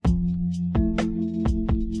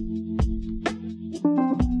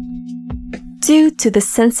Due to the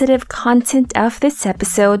sensitive content of this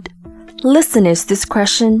episode, listeners'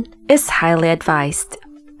 discretion is highly advised.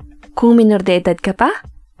 Kung minor de edad ka pa,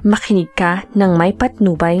 makinig ka ng may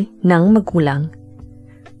patnubay ng magulang.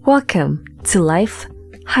 Welcome to Life,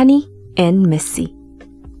 Honey, and Missy.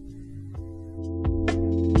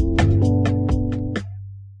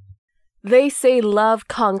 They say love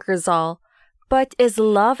conquers all, but is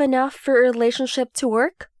love enough for a relationship to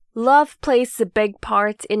work? Love plays a big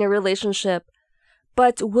part in a relationship,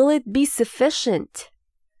 but will it be sufficient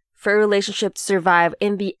for a relationship to survive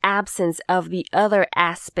in the absence of the other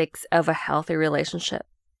aspects of a healthy relationship?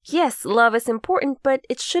 Yes, love is important, but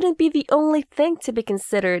it shouldn't be the only thing to be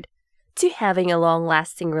considered to having a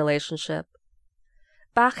long-lasting relationship.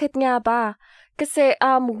 Bakit nga ba? Kasi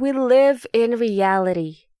we live in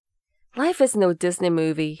reality. Life is no Disney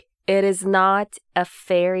movie. It is not a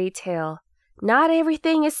fairy tale. Not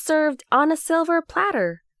everything is served on a silver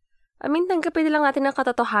platter. Tanggapin lang natin ang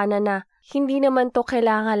katotohanan na hindi naman to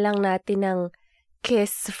kailangan lang natin ng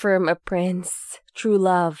kiss from a prince, true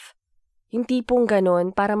love. Hindi pong ganun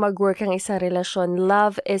para mag-work ang isang relasyon.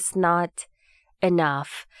 Love is not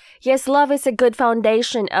enough. Yes, love is a good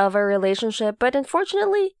foundation of a relationship, but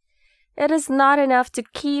unfortunately, it is not enough to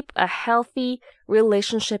keep a healthy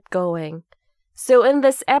relationship going. So in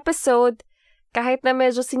this episode, kahit na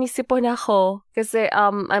medyo sinisipon ako kasi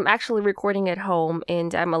I'm actually recording at home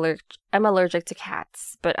and I'm allergic to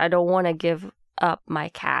cats, but I don't want to give up my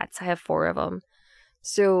cats. I have 4 of them.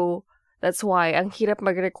 So that's why ang hirap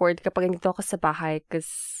mag-record kapag nandito ako sa bahay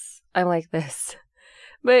because I'm like this.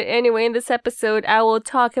 But anyway, in this episode, I will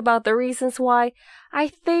talk about the reasons why I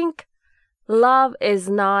think love is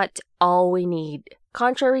not all we need.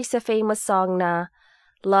 Contrary sa famous song na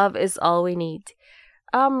love is all we need.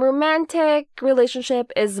 Romantic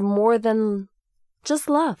relationship is more than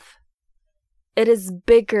just love. It is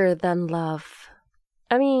bigger than love.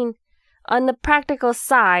 On the practical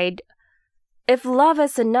side, if love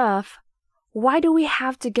is enough, why do we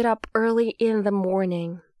have to get up early in the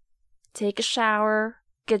morning, take a shower,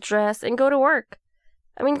 get dressed, and go to work?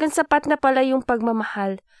 Kung sapat na pala yung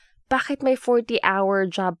pagmamahal, bakit may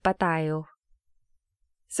 40-hour job pa tayo?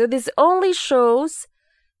 So this only shows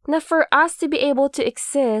na for us to be able to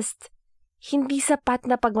exist, hindi sapat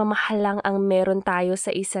na pagmamahal lang ang meron tayo sa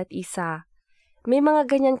isa't isa. May mga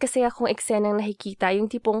ganyan kasi akong eksenang nakikita, yung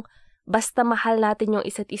tipong basta mahal natin yung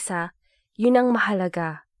isa't isa, yun ang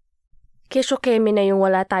mahalaga. Kesyo keme na yung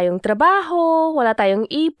wala tayong trabaho, wala tayong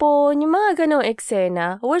ipon, yung mga ganong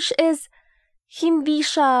eksena, which is hindi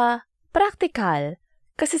siya practical.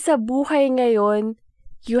 Kasi sa buhay ngayon,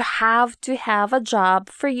 you have to have a job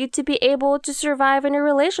for you to be able to survive in a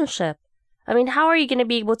relationship. How are you going to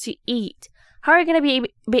be able to eat? How are you going to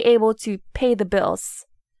be able to pay the bills?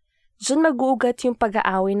 Diyan mag-uugat yung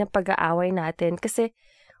pag-aaway na pag-aaway natin kasi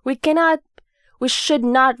we should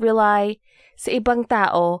not rely sa ibang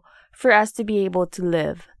tao for us to be able to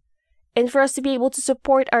live. And for us to be able to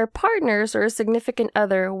support our partners or a significant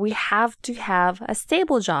other, we have to have a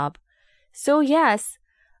stable job. So yes,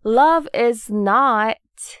 love is not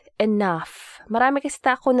enough. Marami kasi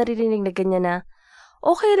ako naririnig na ganyan na,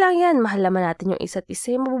 okay lang yan, mahal naman natin yung isa't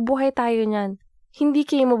isa, mabubuhay tayo niyan. Hindi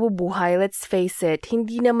kayo mabubuhay, let's face it,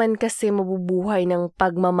 hindi naman kasi mabubuhay ng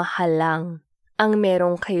pagmamahal lang ang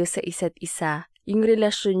meron kayo sa isa't isa. Yung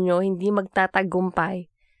relasyon nyo, hindi magtatagumpay.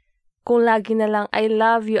 Kung lagi na lang, I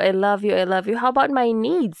love you, I love you, I love you. How about my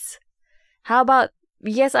needs? How about,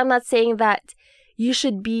 yes, I'm not saying that you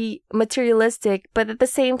should be materialistic, but at the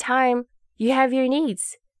same time, you have your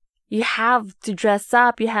needs. You have to dress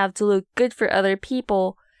up. You have to look good for other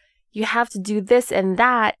people. You have to do this and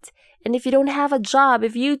that. And if you don't have a job,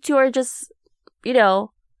 if you two are just, mahal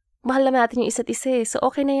naman natin yung isa't isa, so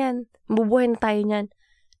okay na yan. Mabubuhay na tayo niyan.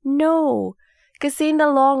 No. Kasi in the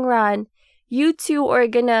long run, you two are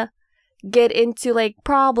gonna get into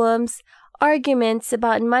problems, arguments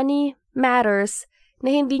about money matters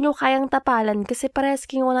na hindi nyo kayang tapalan kasi parehas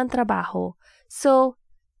kayong walang trabaho. So,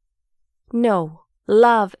 no,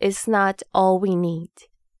 love is not all we need.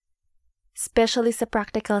 Especially sa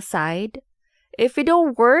practical side. If we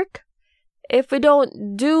don't work, if we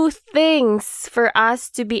don't do things for us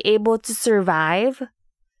to be able to survive,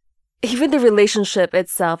 even the relationship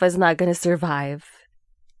itself is not gonna survive.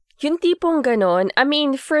 Yung tipong ganon,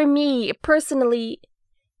 for me, personally,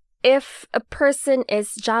 if a person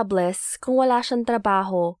is jobless, kung wala siyang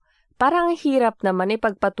trabaho, parang hirap naman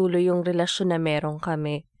ipagpatuloy yung relasyon na meron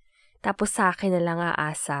kami. Tapos sa akin na lang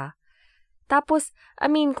aasa. Tapos,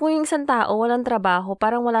 kung yung isang tao walang trabaho,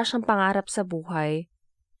 parang wala siyang pangarap sa buhay.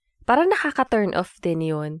 Parang nakaka-turn off din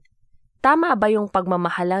yun. Tama ba yung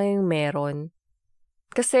pagmamahal lang yung meron?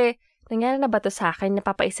 Kasi, Nangyari na ba to sa akin?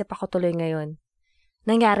 Napapaisip ako tuloy ngayon.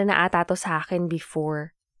 Nangyari na ata to sa akin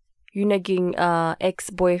before. Yung naging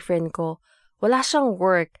ex-boyfriend ko. Wala siyang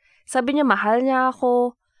work. Sabi niya, mahal niya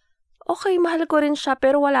ako. Okay, mahal ko rin siya,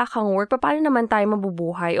 pero wala kang work. Paano naman tayo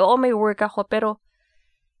mabubuhay? Oo, may work ako, pero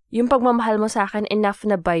yung pagmamahal mo sa akin, enough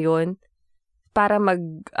na ba yun para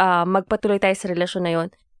magpatuloy tayo sa relasyon na yun?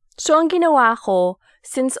 So, ang ginawa ko,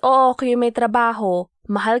 since okay, may trabaho,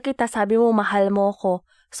 mahal kita, sabi mo, mahal mo ako.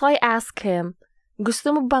 So, I asked him,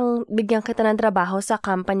 gusto mo bang bigyan kita ng trabaho sa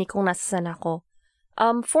company kung nasaan ako?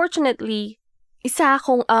 Fortunately, isa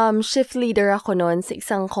akong shift leader ako noon sa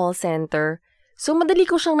isang call center. So, madali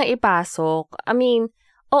ko siyang naipasok. I mean,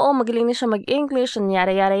 oo, magaling na siya mag-English,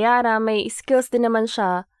 yara-yara-yara, may skills din naman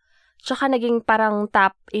siya. Tsaka naging parang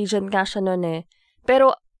top agent nga siya noon eh.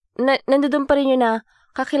 Pero, nandoon pa rin yun na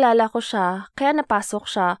kakilala ko siya, kaya napasok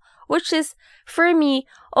siya. Which is, for me,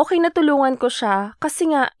 okay na tulungan ko siya. Kasi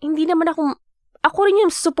nga, hindi naman ako rin yung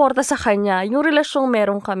suporta sa kanya, yung relasyong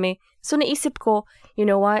meron kami. So, naisip ko, you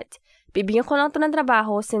know what? Bibigyan ko lang ito ng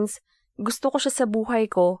trabaho since gusto ko siya sa buhay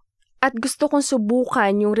ko. At gusto kong subukan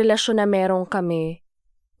yung relasyon na meron kami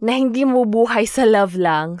na hindi mo buhay sa love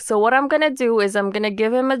lang. So, what I'm gonna do is I'm gonna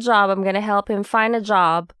give him a job. I'm gonna help him find a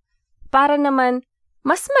job para naman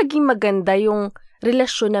mas maging maganda yung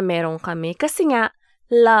relasyon na meron kami. Kasi nga,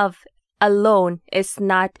 love alone is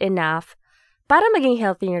not enough para maging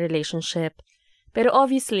healthy yung relationship. Pero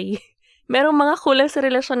obviously, merong mga kulang sa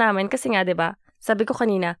relasyon namin kasi nga, 'di ba? Sabi ko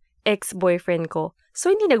kanina, ex-boyfriend ko. So,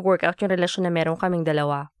 hindi nag-workout yung relasyon na meron kaming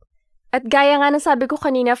dalawa. At gaya nga ng sabi ko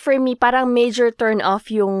kanina, for me, parang major turn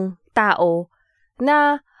off yung tao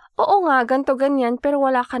na, oo nga, ganto ganyan, pero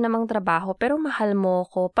wala ka namang trabaho, pero mahal mo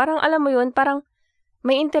ko. Parang alam mo yun, parang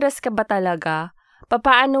may interest ka ba talaga?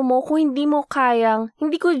 Papaano mo kung hindi mo kayang,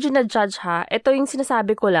 hindi ko dyan-judge ha, ito yung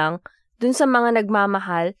sinasabi ko lang, dun sa mga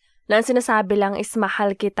nagmamahal, na ang sinasabi lang is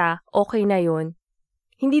mahal kita, okay na yun.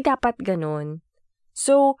 Hindi dapat ganun.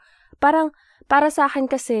 So, parang, para sa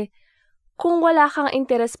akin kasi, kung wala kang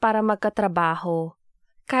interes para magkatrabaho,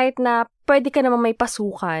 kahit na pwede ka naman may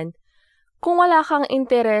pasukan, kung wala kang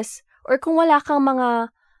interes, or kung wala kang mga,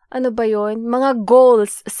 mga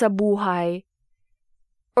goals sa buhay,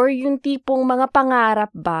 or yung tipong mga pangarap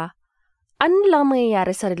ba, ano lang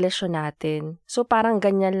mangyayari sa relasyon natin? So, parang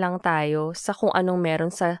ganyan lang tayo sa kung anong meron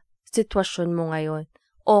sa sitwasyon mo ngayon.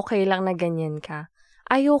 Okay lang na ganyan ka.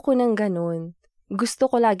 Ayoko ng ganun. Gusto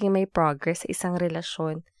ko laging may progress sa isang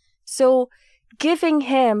relasyon. So, giving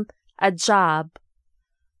him a job,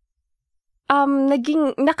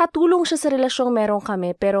 nakatulong siya sa relasyong meron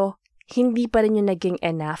kami, pero hindi pa rin yung naging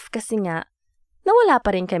enough kasi nga, nawala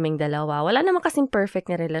pa rin kaming dalawa. Wala naman kasing perfect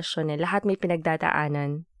na relasyon eh. Lahat may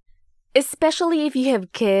pinagdadaanan. Especially if you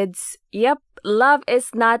have kids, yep, love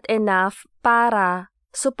is not enough para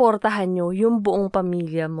suportahan nyo yung buong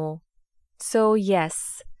pamilya mo. So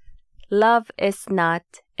yes, love is not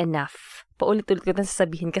enough. Paulit-ulit ko na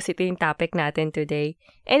sasabihin kasi ito yung topic natin today.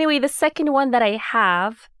 Anyway, the second one that I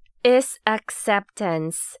have is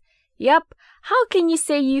acceptance. Yep, how can you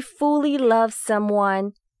say you fully love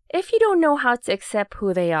someone if you don't know how to accept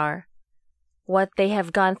who they are? What they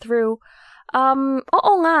have gone through?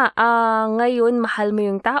 Oo nga, ngayon mahal mo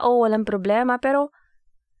yung tao, walang problema, pero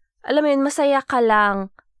alam mo yun, masaya ka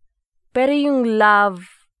lang. Pero yung love,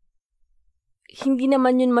 hindi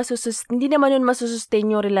naman yun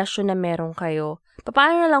masusustain yung relasyon na meron kayo.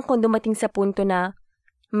 Paano na lang kung dumating sa punto na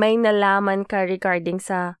may nalaman ka regarding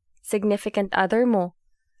sa significant other mo?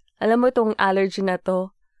 Alam mo itong allergy na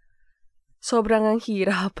to, sobrang ang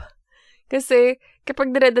hirap. Kasi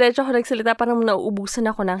kapag dire-diretso ako nagsalita, parang nauubusan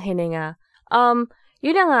ako ng hininga.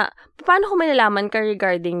 Yun na nga, paano kung may nalaman ka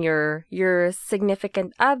regarding your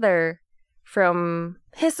significant other from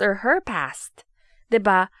his or her past? 'Di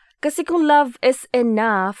ba? Kasi kung love is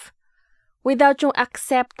enough, without yung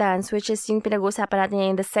acceptance, which is yung pinag-uusapan natin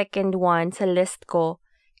ngayon, the second one sa list ko,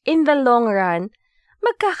 in the long run,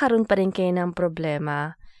 magkakaroon pa rin kayo ng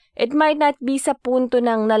problema. It might not be sa punto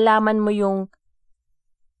ng nalaman mo yung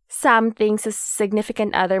something sa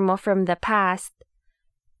significant other mo from the past.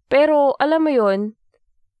 Pero, alam mo yun,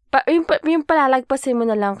 yung palalagpasin mo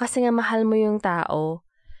na lang kasi nga mahal mo yung tao.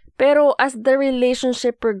 Pero, as the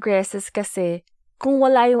relationship progresses kasi, kung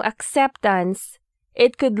wala yung acceptance,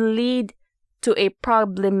 it could lead to a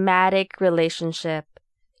problematic relationship.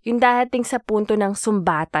 Yung dating sa punto ng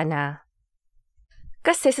sumbata na.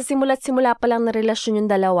 Kasi sa simula't simula pa lang na relasyon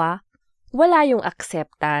yung dalawa, wala yung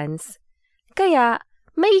acceptance. Kaya,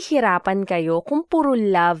 may hirapan kayo kung puro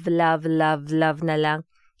love na lang.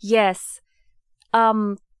 Yes,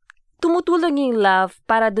 tumutulong yung love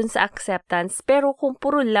para dun sa acceptance, pero kung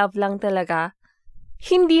puro love lang talaga,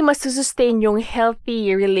 Hindi masusustain yung healthy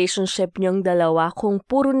relationship niyong dalawa kung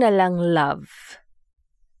puro na lang love.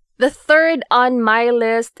 The third on my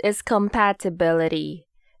list is compatibility.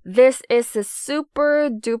 This is a super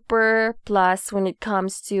duper plus when it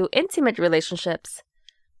comes to intimate relationships.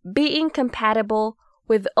 Being compatible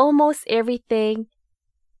with almost everything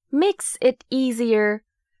makes it easier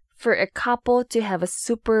for a couple to have a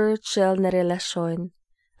super chill na relasyon.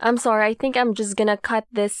 I'm sorry, I think I'm just gonna cut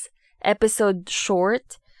this episode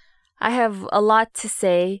short. I have a lot to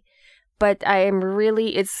say, but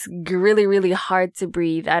it's really, really hard to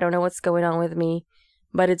breathe. I don't know what's going on with me,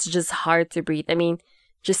 but it's just hard to breathe. I mean,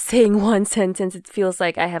 just saying one sentence, it feels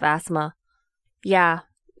like I have asthma. Yeah.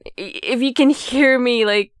 If you can hear me,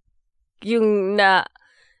 like, yung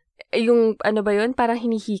ano ba yun? Parang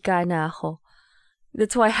hinihika na ako.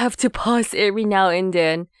 That's why I have to pause every now and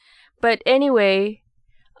then. But anyway,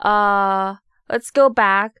 let's go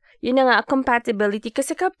back. Yun na nga, compatibility.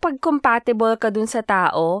 Kasi kapag compatible ka dun sa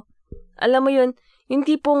tao, alam mo yun, yung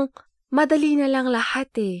tipong madali na lang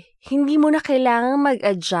lahat eh. Hindi mo na kailangan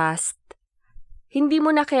mag-adjust. Hindi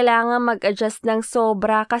mo na kailangan mag-adjust ng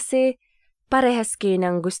sobra kasi parehas kayo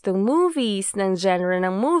ng gustong movies, ng genre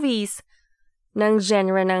ng movies, ng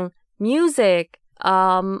genre ng music.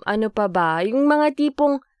 Ano pa ba? Yung mga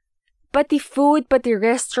tipong pati food, pati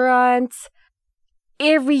restaurants,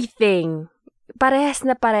 everything. Parehas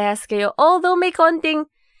na parehas kayo. Although may konting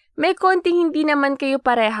hindi naman kayo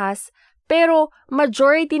parehas, pero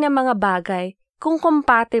majority ng mga bagay, kung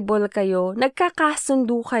compatible kayo,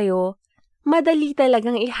 nagkakasundo kayo, madali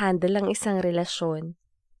talagang i-handle ang isang relasyon.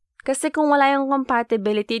 Kasi kung wala yung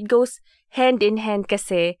compatibility, it goes hand in hand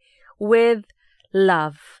kasi with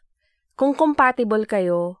love. Kung compatible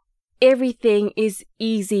kayo, everything is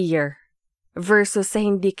easier versus sa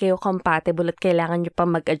hindi kayo compatible at kailangan nyo pa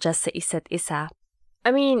mag-adjust sa isa't isa.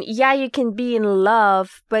 I mean, yeah, you can be in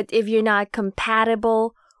love, but if you're not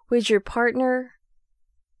compatible with your partner,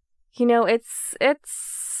 you know, it's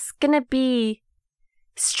gonna be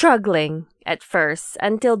struggling at first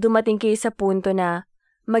until dumating kayo sa punto na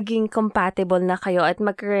maging compatible na kayo at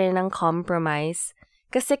magkaroon ng compromise.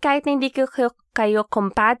 Kasi kahit na hindi kayo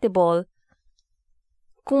compatible,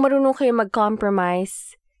 kung marunong kayo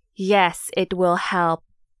mag-compromise, yes, it will help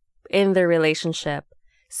in the relationship.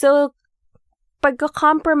 So,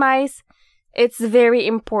 pagka-compromise, it's very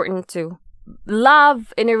important too.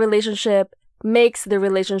 Love in a relationship makes the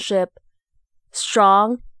relationship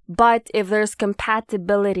strong, but if there's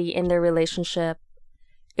compatibility in the relationship,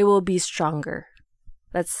 it will be stronger.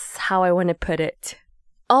 That's how I want to put it.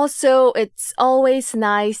 Also, it's always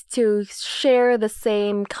nice to share the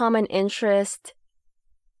same common interest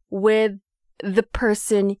with the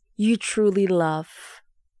person you truly love.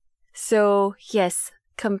 So, yes,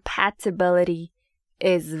 compatibility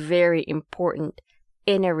is very important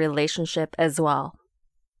in a relationship as well.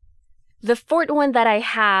 The fourth one that I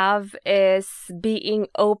have is being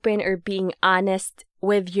open or being honest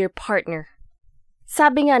with your partner.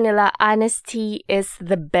 Sabi nga nila, honesty is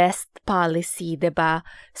the best policy, diba?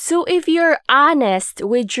 So if you're honest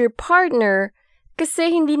with your partner,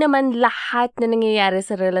 kasi hindi naman lahat na nangyayari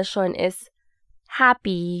sa relasyon is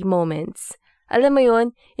happy moments. Alam mo yun?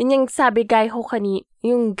 Yun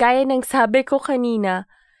yung gaya ng sabi ko kanina,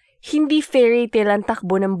 hindi fairy tale ang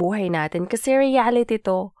takbo ng buhay natin kasi reality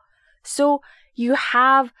to. So, you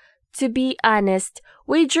have to be honest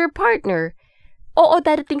with your partner. Oo,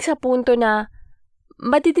 darating sa punto na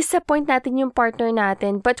madidisappoint natin yung partner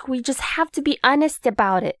natin, but we just have to be honest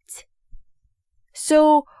about it.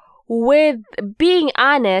 So, with being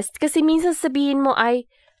honest, kasi minsan sabihin mo ay,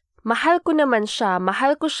 mahal ko naman siya,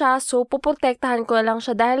 mahal ko siya, so puprotektahan ko na lang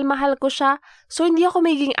siya dahil mahal ko siya, so hindi ako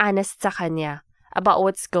magiging honest sa kanya about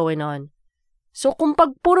what's going on. So, kung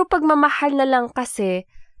puro pagmamahal na lang kasi,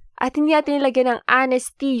 at hindi natin nilagyan ng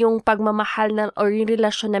honesty yung pagmamahal or yung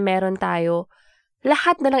relasyon na meron tayo,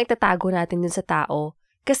 lahat na lang itatago natin dun sa tao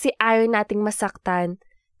kasi ayaw nating masaktan,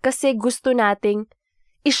 kasi gusto nating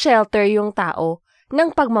i-shelter yung tao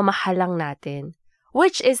ng pagmamahal lang natin,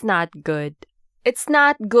 which is not good. It's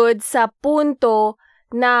not good sa punto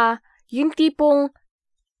na yung tipong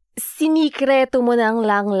sinikreto mo nang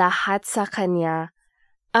lang lahat sa kanya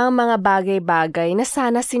ang mga bagay-bagay na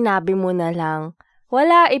sana sinabi mo na lang.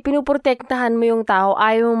 Wala, ipinuprotektahan mo yung tao,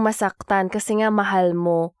 ayaw mong masaktan kasi nga mahal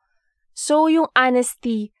mo. So, yung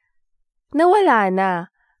honesty, nawala na.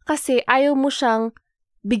 Kasi ayaw mo siyang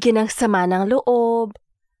bigyan ng sama ng loob.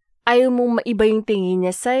 Ayaw mong maiba yung tingin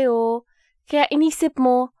niya sa'yo. Kaya inisip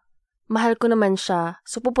mo, mahal ko naman siya,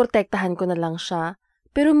 so puprotektahan ko na lang siya.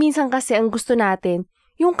 Pero minsan kasi ang gusto natin,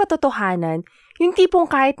 yung katotohanan, yung tipong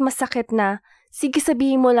kahit masakit na, sige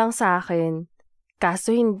sabihin mo lang sa akin.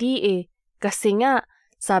 Kaso hindi eh. Kasi nga,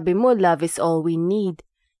 sabi mo love is all we need.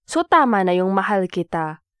 So tama na yung mahal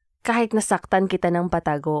kita. Kahit nasaktan kita ng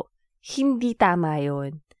patago. Hindi tama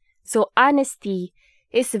yun. So honesty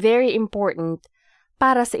is very important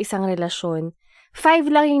para sa isang relasyon.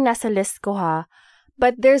 5 lang yung nasa list ko ha.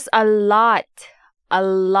 But there's a lot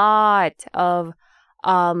of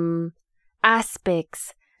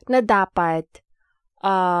aspects na dapat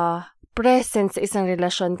present sa isang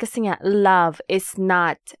relasyon kasi nga love is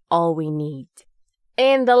not all we need.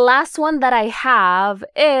 And the last one that I have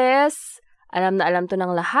is, alam na alam to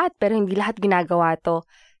ng lahat pero hindi lahat ginagawa to,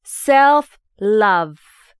 self-love.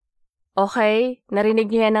 Okay? Narinig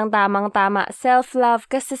niyo yan ng tamang-tama. Self-love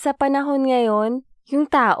kasi sa panahon ngayon, yung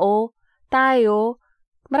tao, tayo,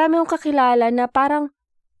 marami akong kakilala na parang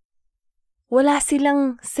wala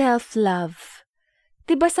silang self-love.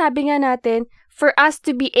 Diba sabi nga natin, for us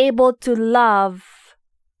to be able to love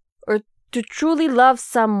or to truly love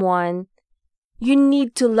someone, you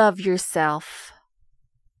need to love yourself.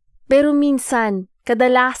 Pero minsan,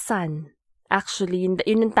 kadalasan, actually, yun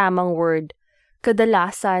ang tamang word,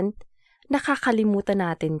 kadalasan, nakakalimutan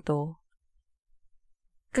natin to.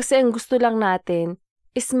 Kasi ang gusto lang natin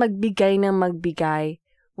is magbigay ng magbigay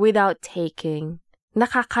without taking.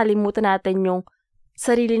 Nakakalimutan natin yung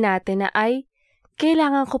sarili natin na ay,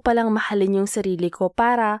 kailangan ko palang mahalin yung sarili ko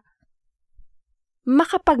para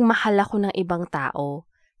makapagmahal ako ng ibang tao.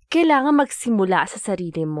 Kailangan magsimula sa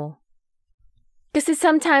sarili mo. Kasi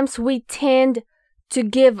sometimes we tend to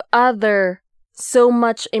give other so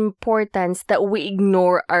much importance that we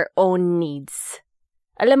ignore our own needs.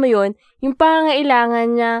 Alam mo yun, yung pangangailangan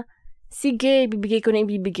niya, sige, bibigay ko na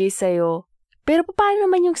ibibigay sa'yo. Pero paano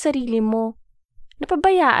naman yung sarili mo?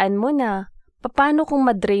 Napabayaan mo na. Paano kung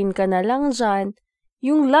madrain ka na lang dyan?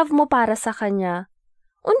 Yung love mo para sa kanya,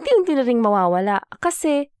 unti-unti na ring mawawala.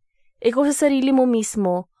 Kasi, ikaw sa sarili mo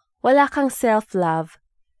mismo, wala kang self-love.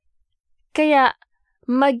 Kaya,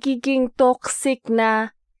 magiging toxic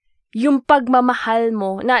na yung pagmamahal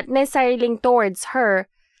mo, not necessarily towards her,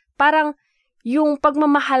 parang yung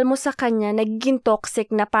pagmamahal mo sa kanya nagiging toxic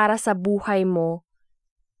na para sa buhay mo.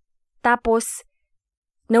 Tapos,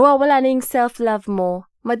 nawawala na yung self-love mo,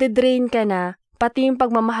 madedrain ka na, pati yung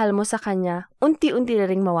pagmamahal mo sa kanya, unti-unti na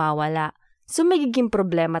ring mawawala. So, magiging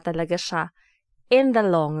problema talaga siya in the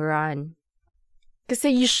long run. Kasi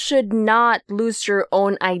you should not lose your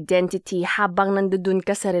own identity habang nandun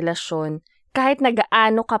ka sa relasyon. Kahit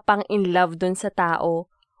nagaano ka pang in love dun sa tao,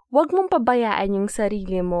 huwag mong pabayaan yung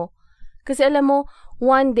sarili mo. Kasi alam mo,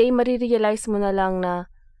 one day marirealize mo na lang na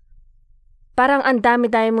parang ang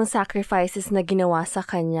dami-dami mong sacrifices na ginawa sa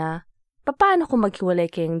kanya. Paano kung maghiwalay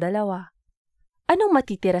kayong dalawa? Anong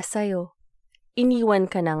matitira sa'yo? Iniwan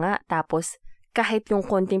ka na nga, tapos kahit yung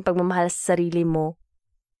konting pagmamahal sa sarili mo,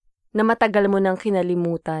 na matagal mo nang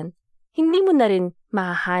kinalimutan, hindi mo na rin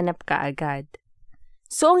mahahanap ka agad.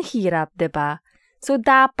 So, ang hirap, diba? So,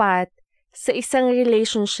 dapat sa isang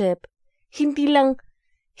relationship, hindi lang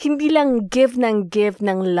give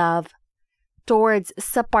ng love towards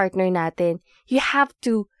sa partner natin. You have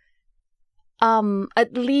to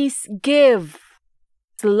at least give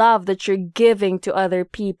love that you're giving to other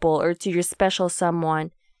people or to your special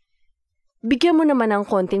someone. Bigyan mo naman ng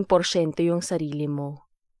konting porsyento yung sarili mo.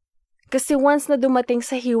 Kasi once na dumating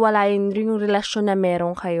sa hiwalayan yung relasyon na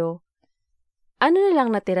meron kayo, ano na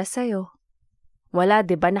lang natira sa'yo? Wala,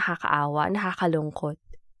 diba? Nakakaawa, nakakalungkot.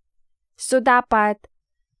 So, dapat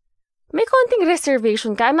may konting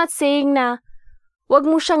reservation ka. I'm not saying na wag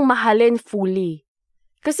mo siyang mahalin fully.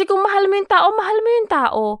 Kasi kung mahal mo yung tao, mahal mo yung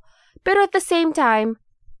tao. Pero at the same time,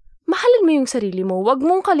 mahalin mo yung sarili mo. Wag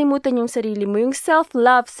mong kalimutan yung sarili mo. Yung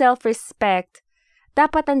self-love, self-respect,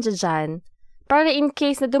 dapat andyan dyan. Para in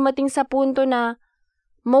case na dumating sa punto na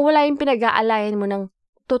mawala yung pinag-aalayan mo ng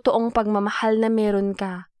totoong pagmamahal na meron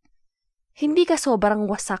ka, hindi ka sobrang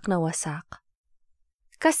wasak na wasak.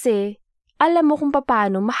 Kasi, alam mo kung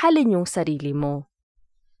paano mahalin yung sarili mo.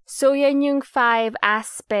 So, yan yung 5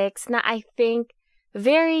 aspects na I think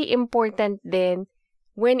very important din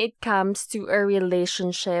when it comes to a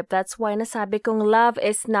relationship. That's why nasabi kong love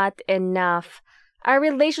is not enough. Our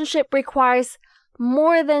relationship requires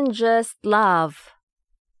more than just love.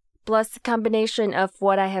 Plus the combination of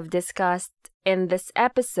what I have discussed in this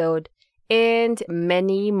episode and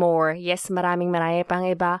many more. Yes, marami pang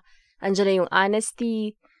iba. Andiyan na yung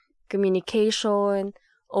honesty, communication,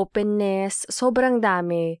 openness, sobrang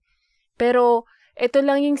dami. Pero ito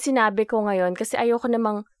lang yung sinabi ko ngayon kasi ayoko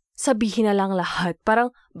namang sabihin na lang lahat.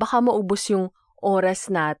 Parang baka maubos yung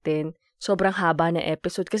oras natin. Sobrang haba na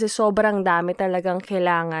episode kasi sobrang dami talagang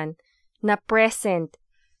kailangan na present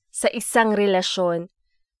sa isang relasyon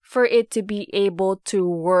for it to be able to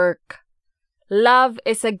work. Love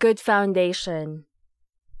is a good foundation,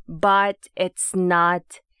 but it's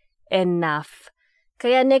not enough.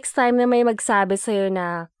 Kaya next time na may magsabi sa'yo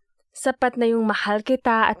na sapat na yung mahal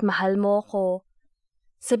kita at mahal mo ko,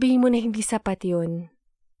 sabihin mo na hindi sapat yun.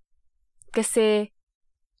 Kasi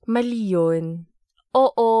mali yun.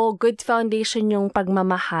 Oo, good foundation yung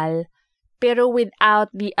pagmamahal, pero without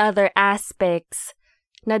the other aspects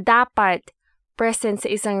na dapat present sa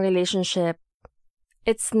isang relationship,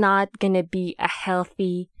 it's not gonna be a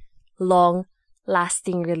healthy,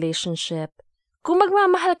 long-lasting relationship. Kung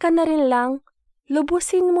magmamahal ka na rin lang,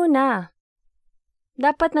 lubusin mo na.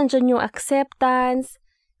 Dapat nandyan yung acceptance,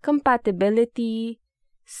 compatibility,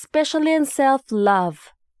 especially in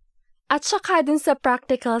self-love. At saka dun sa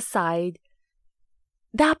practical side,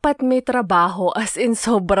 dapat may trabaho, as in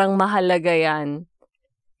sobrang mahalaga yan.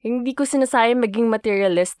 Hindi ko sinasayang maging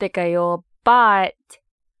materialistic kayo, but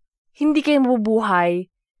hindi kayo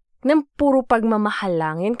mabubuhay ng puro pagmamahal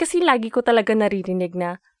lang. Yan kasi lagi ko talaga naririnig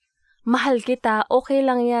na, mahal kita, okay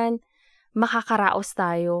lang yan, makakaraos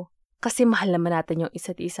tayo, kasi mahal naman natin yung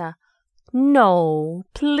isa't isa. No,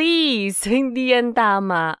 please, hindi yan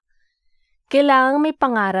tama. Kailangan may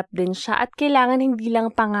pangarap din siya at kailangan hindi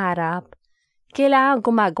lang pangarap. Kailangan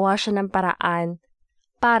gumagawa siya ng paraan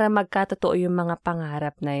para magkatotoo yung mga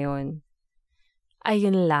pangarap na yun.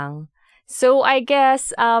 Ayun lang. So, I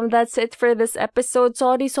guess that's it for this episode.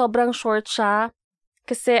 Sorry, sobrang short siya.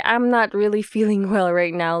 Kasi I'm not really feeling well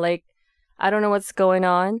right now. Like, I don't know what's going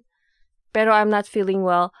on. Pero I'm not feeling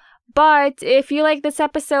well. But if you like this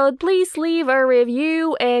episode, please leave a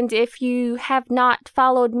review. And if you have not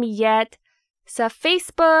followed me yet sa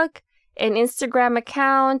Facebook and Instagram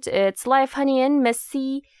account, it's Life Honey and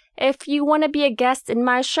Missy. If you want to be a guest in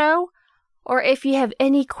my show, or if you have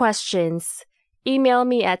any questions, email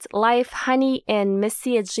me at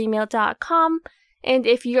lifehoneyandmissy@gmail.com. And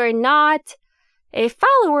if you're not a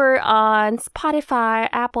follower on Spotify,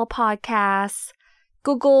 Apple Podcasts,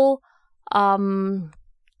 Google, and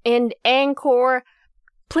Anchor,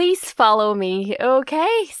 please follow me,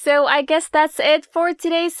 okay? So I guess that's it for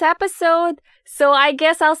today's episode. So I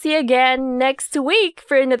guess I'll see you again next week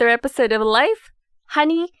for another episode of Life,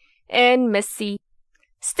 Honey, and Missy.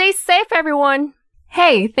 Stay safe, everyone.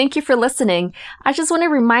 Hey, thank you for listening. I just want to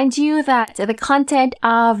remind you that the content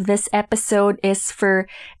of this episode is for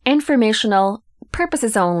informational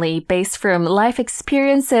purposes only, based from life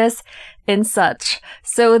experiences and such.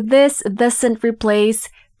 So this doesn't replace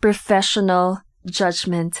professional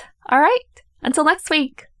judgment. All right, until next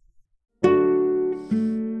week.